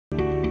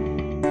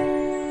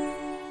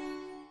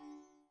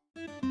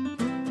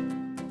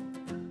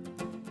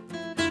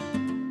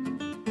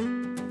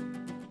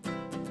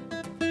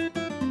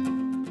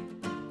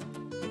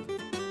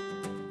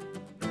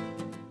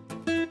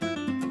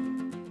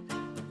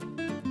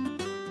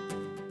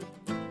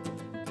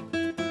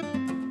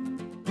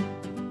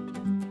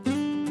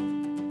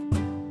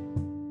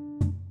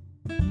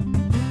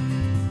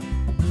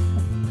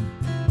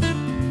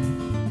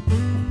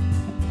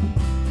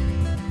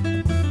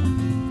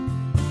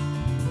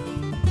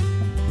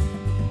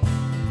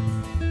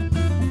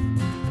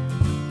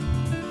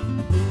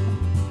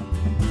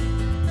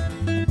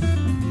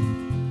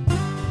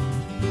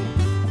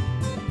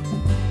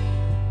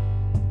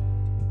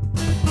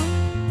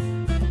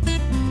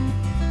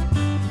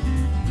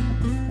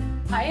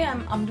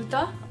I'm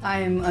Amrita.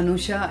 I'm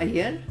Anusha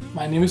Iyer.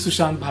 My name is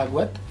Sushant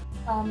Bhagwat.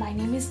 My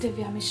name is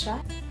Divya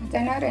Mishra.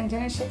 Jana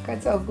Ranjana Shekhar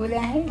Chaugule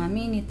hai.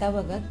 Mami Nita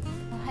Bhagat.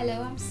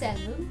 Hello, I'm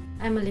Selvam.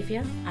 I'm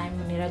Olivia. I'm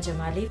Munira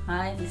Jamali.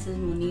 Hi, this is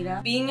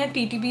Munira. Being at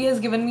TTP has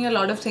given me a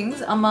lot of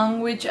things, among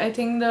which I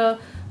think the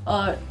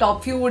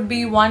top few would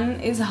be, one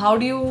is how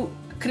do you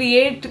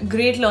create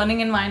great learning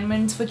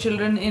environments for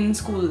children in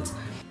schools.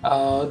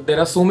 There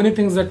are so many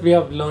things that we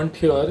have learned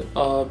here,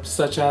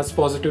 such as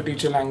positive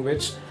teacher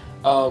language,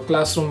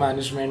 classroom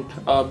management,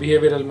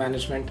 behavioral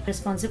management.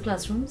 Responsive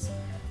classrooms,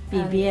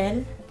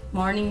 PBL,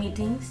 morning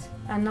meetings,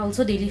 and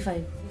also daily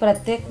 5.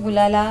 प्रत्येक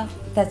मुलाला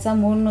त्याचा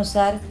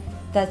मूडनुसार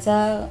त्याचा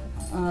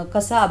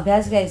कसा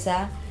अभ्यास घ्यायचा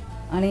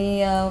आणि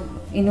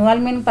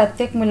involvement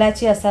प्रत्येक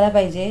मुलाची असायला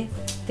पाहिजे.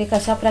 ते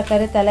कशा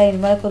प्रकारे त्याला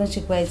इन्व्हॉल्व करून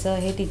शिकवायचं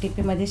हे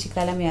TTP मध्ये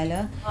शिकायला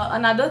मिळालं.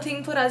 Another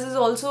thing for us is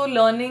also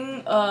learning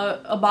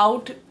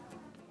about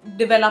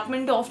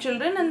development of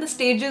children and the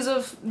stages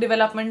of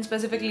development,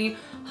 specifically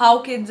how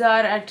kids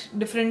are at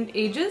different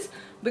ages,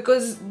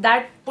 because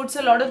that puts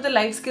a lot of the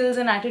life skills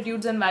and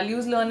attitudes and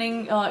values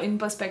learning in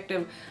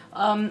perspective.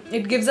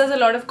 It gives us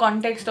a lot of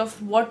context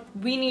of what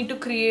we need to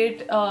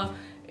create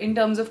in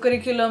terms of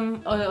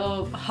curriculum,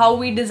 how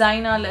we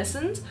design our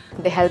lessons.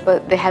 They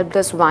helped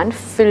us, one,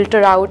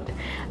 filter out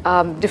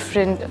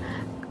different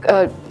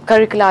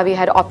curricula we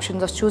had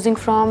options of choosing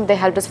from. They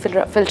helped us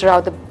filter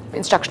out the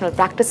instructional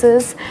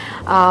practices,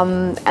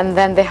 and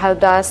then they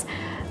helped us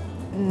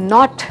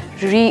not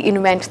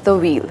reinvent the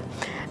wheel.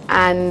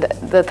 And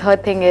the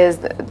third thing is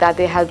that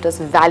they helped us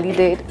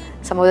validate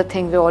some of the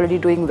things we're already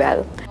doing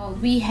well.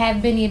 We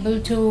have been able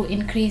to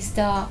increase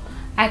the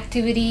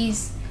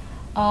activities,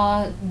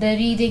 the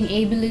reading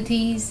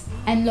abilities,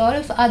 and a lot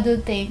of other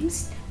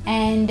things.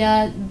 And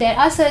there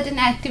are certain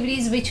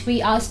activities which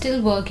we are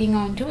still working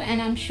on to,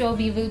 and I'm sure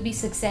we will be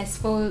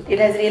successful. It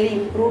has really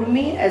improved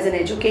me as an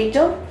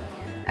educator,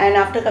 and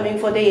after coming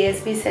for the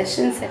ASB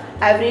sessions,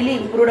 I've really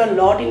improved a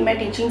lot in my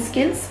teaching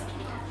skills.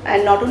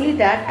 And not only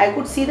that, I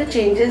could see the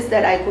changes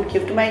that I could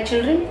give to my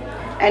children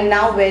and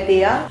now where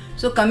they are.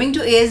 So coming to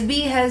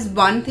ASB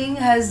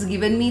has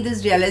given me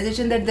this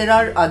realization that there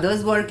are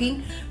others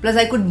working, plus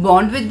I could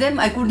bond with them.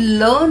 I could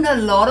learn a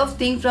lot of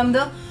things from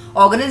the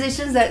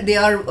organizations that they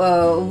are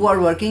who are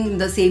working in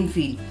the same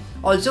field.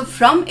 Also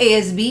from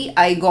ASB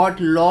I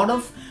got a lot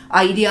of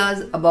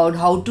ideas about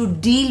how to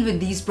deal with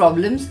these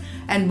problems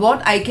and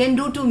what I can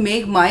do to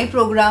make my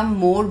program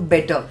more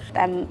better.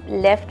 I'm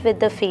left with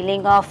the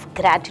feeling of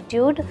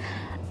gratitude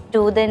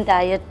to the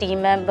entire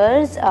team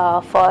members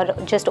for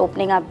just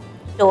opening up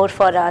door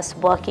for us,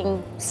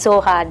 working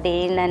so hard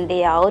day in and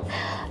day out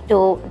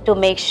to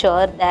make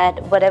sure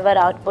that whatever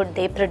output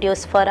they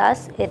produce for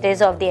us, it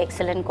is of the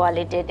excellent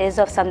quality, it is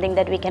of something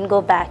that we can go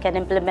back and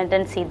implement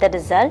and see the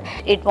result.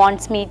 It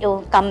wants me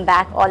to come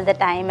back all the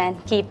time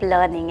and keep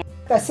learning.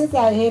 तसेच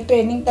हे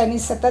training त्यांनी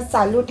सतत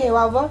चालू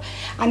ठेवावं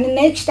आणि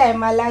next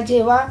टायमाला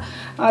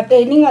जेव्हा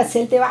training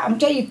असेल तेव्हा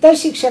आमच्या इतर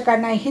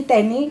शिक्षकांनाही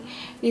त्यांनी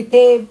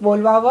इथे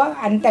बोलवावं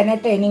आणि त्यांना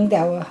ट्रेनिंग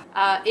द्यावं.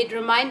 It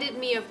reminded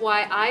me of why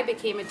I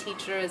became a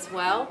teacher as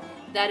well,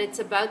 that it's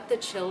about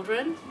the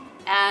children,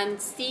 and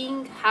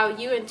seeing how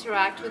you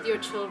interact with your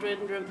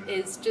children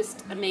is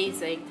just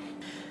amazing.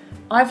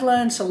 I've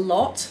learnt a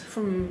lot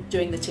from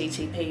doing the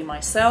TTP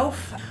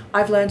myself.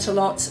 I've learnt a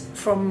lot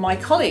from my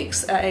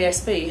colleagues at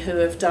ASB who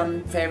have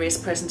done various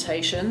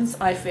presentations.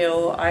 I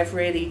feel I've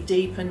really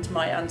deepened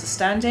my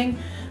understanding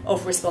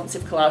of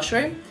responsive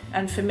classroom,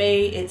 and for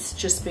me it's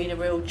just been a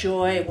real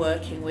joy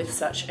working with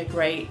such a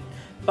great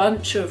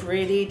bunch of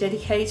really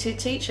dedicated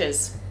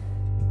teachers.